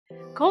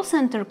Call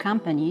center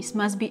companies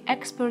must be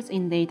experts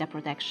in data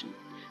protection.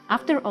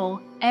 After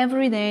all,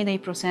 every day they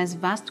process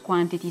vast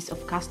quantities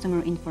of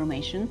customer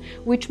information,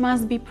 which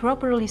must be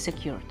properly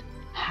secured.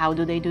 How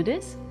do they do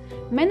this?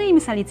 My name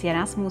is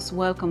Alicja.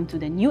 Welcome to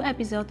the new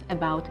episode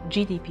about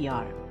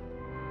GDPR.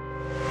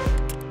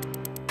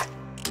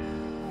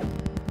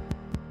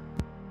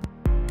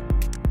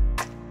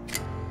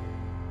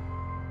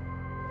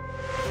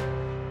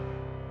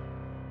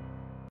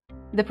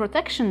 The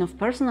protection of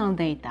personal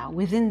data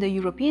within the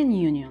European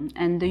Union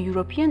and the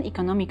European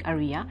Economic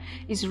Area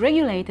is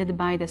regulated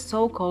by the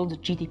so-called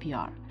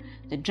GDPR,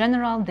 the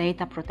General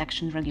Data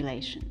Protection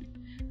Regulation.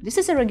 This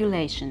is a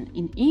regulation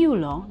in EU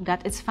law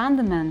that is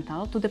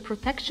fundamental to the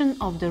protection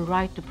of the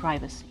right to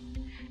privacy.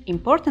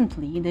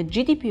 Importantly, the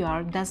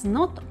GDPR does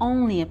not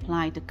only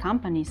apply to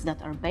companies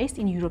that are based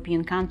in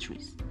European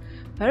countries.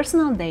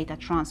 Personal data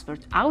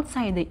transferred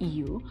outside the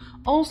EU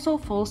also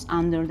falls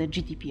under the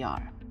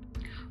GDPR.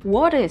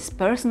 What is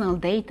personal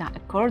data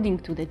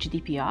according to the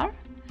GDPR?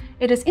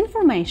 It is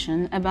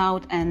information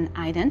about an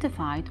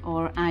identified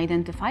or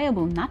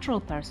identifiable natural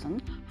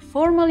person,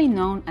 formally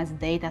known as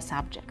data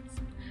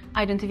subjects.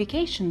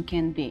 Identification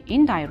can be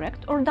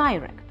indirect or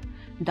direct.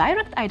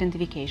 Direct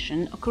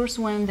identification occurs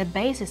when the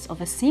basis of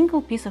a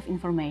single piece of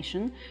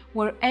information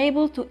we're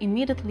able to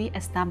immediately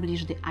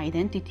establish the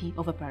identity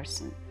of a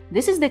person.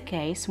 This is the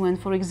case when,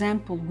 for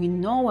example, we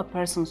know a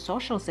person's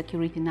social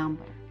security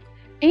number.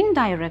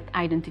 Indirect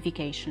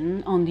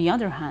identification, on the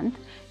other hand,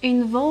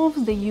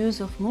 involves the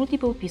use of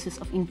multiple pieces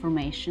of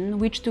information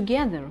which,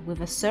 together with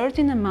a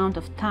certain amount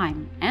of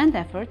time and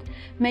effort,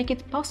 make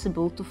it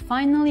possible to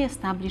finally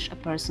establish a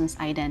person's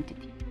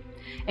identity.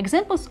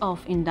 Examples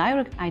of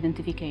indirect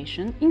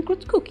identification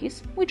include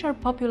cookies, which are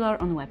popular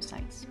on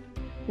websites.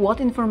 What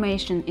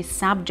information is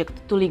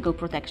subject to legal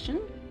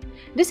protection?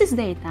 This is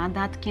data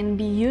that can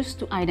be used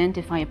to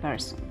identify a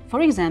person.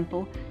 For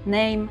example,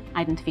 name,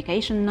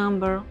 identification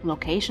number,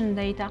 location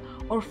data,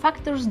 or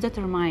factors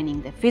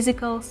determining the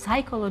physical,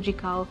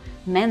 psychological,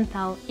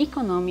 mental,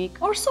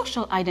 economic, or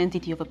social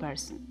identity of a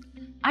person.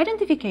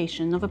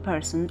 Identification of a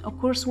person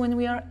occurs when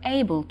we are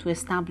able to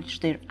establish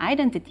their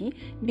identity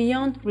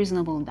beyond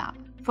reasonable doubt.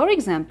 For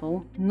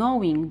example,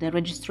 knowing the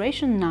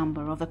registration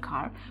number of a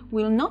car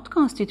will not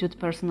constitute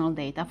personal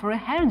data for a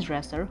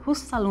hairdresser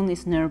whose salon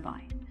is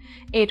nearby.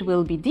 It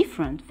will be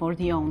different for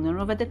the owner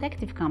of a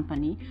detective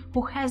company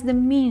who has the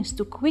means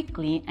to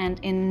quickly and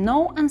in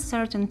no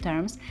uncertain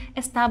terms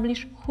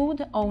establish who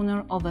the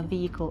owner of a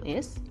vehicle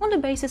is on the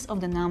basis of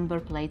the number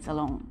plates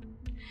alone.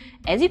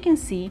 As you can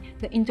see,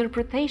 the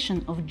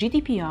interpretation of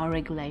GDPR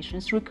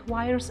regulations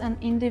requires an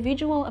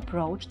individual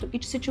approach to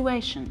each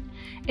situation.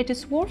 It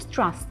is worth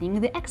trusting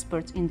the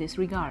experts in this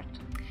regard.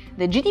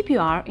 The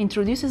GDPR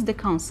introduces the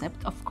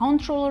concept of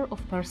controller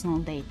of personal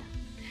data.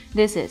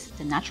 This is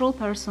the natural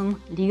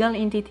person, legal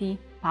entity,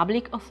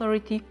 public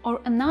authority, or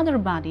another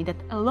body that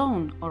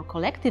alone or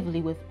collectively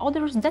with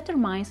others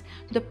determines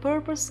the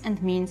purpose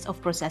and means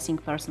of processing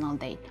personal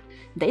data.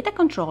 Data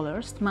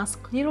controllers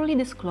must clearly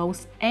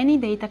disclose any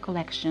data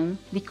collection,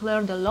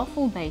 declare the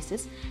lawful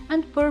basis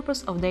and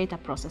purpose of data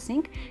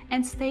processing,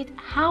 and state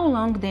how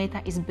long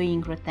data is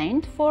being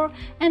retained for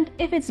and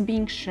if it's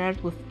being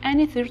shared with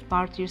any third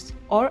parties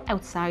or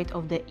outside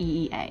of the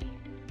EEA.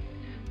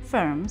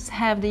 Firms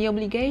have the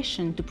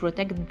obligation to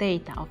protect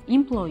data of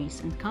employees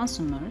and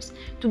consumers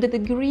to the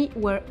degree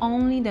where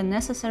only the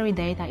necessary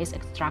data is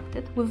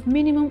extracted with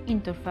minimum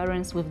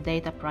interference with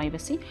data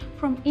privacy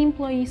from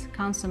employees,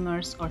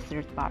 consumers, or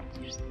third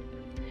parties.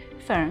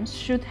 Firms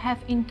should have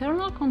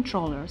internal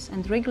controllers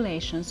and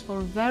regulations for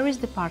various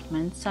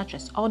departments such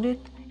as audit,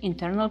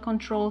 internal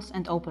controls,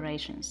 and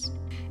operations.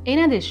 In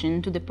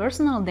addition to the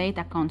personal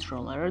data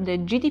controller, the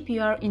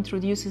GDPR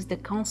introduces the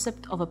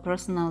concept of a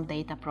personal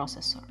data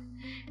processor.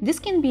 This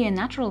can be a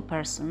natural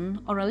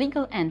person or a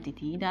legal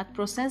entity that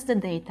processes the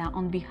data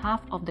on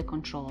behalf of the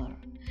controller.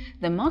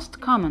 The most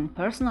common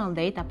personal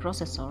data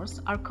processors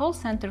are call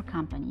center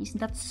companies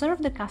that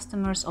serve the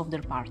customers of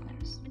their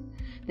partners.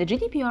 The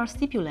GDPR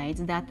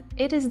stipulates that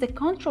it is the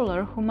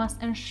controller who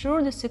must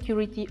ensure the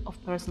security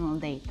of personal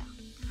data.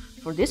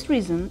 For this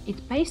reason,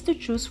 it pays to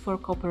choose for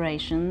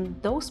cooperation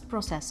those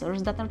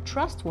processors that are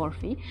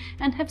trustworthy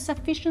and have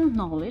sufficient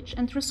knowledge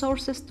and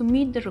resources to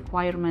meet the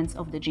requirements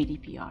of the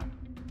GDPR.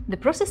 The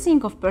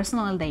processing of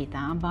personal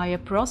data by a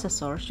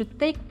processor should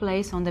take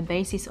place on the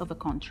basis of a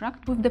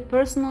contract with the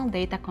personal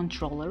data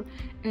controller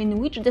in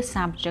which the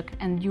subject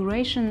and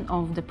duration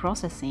of the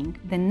processing,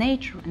 the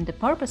nature and the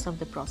purpose of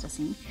the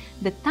processing,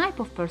 the type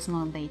of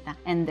personal data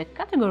and the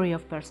category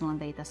of personal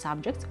data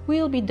subjects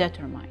will be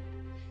determined.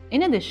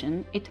 In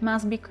addition, it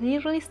must be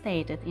clearly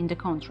stated in the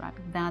contract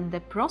that the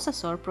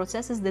processor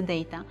processes the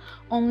data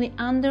only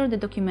under the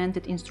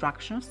documented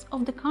instructions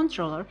of the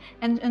controller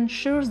and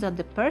ensures that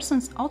the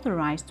persons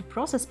authorized to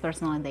process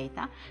personal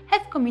data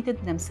have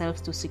committed themselves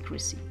to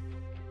secrecy.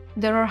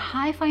 There are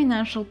high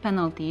financial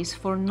penalties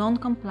for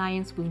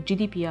non-compliance with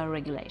GDPR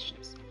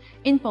regulations.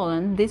 In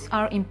Poland, these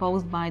are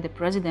imposed by the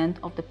President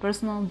of the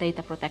Personal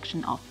Data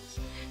Protection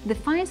Office. The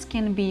fines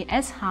can be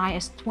as high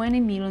as 20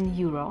 million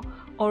euro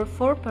or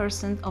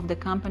 4% of the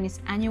company's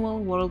annual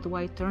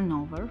worldwide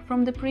turnover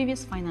from the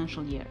previous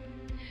financial year.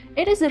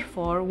 It is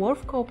therefore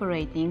worth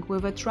cooperating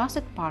with a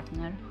trusted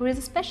partner who is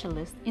a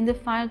specialist in the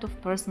field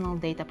of personal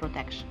data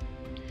protection.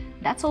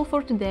 That's all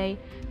for today.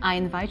 I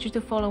invite you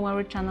to follow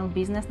our channel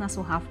Biznes na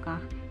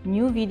Słuchawkach.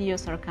 New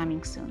videos are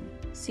coming soon.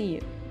 See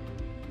you!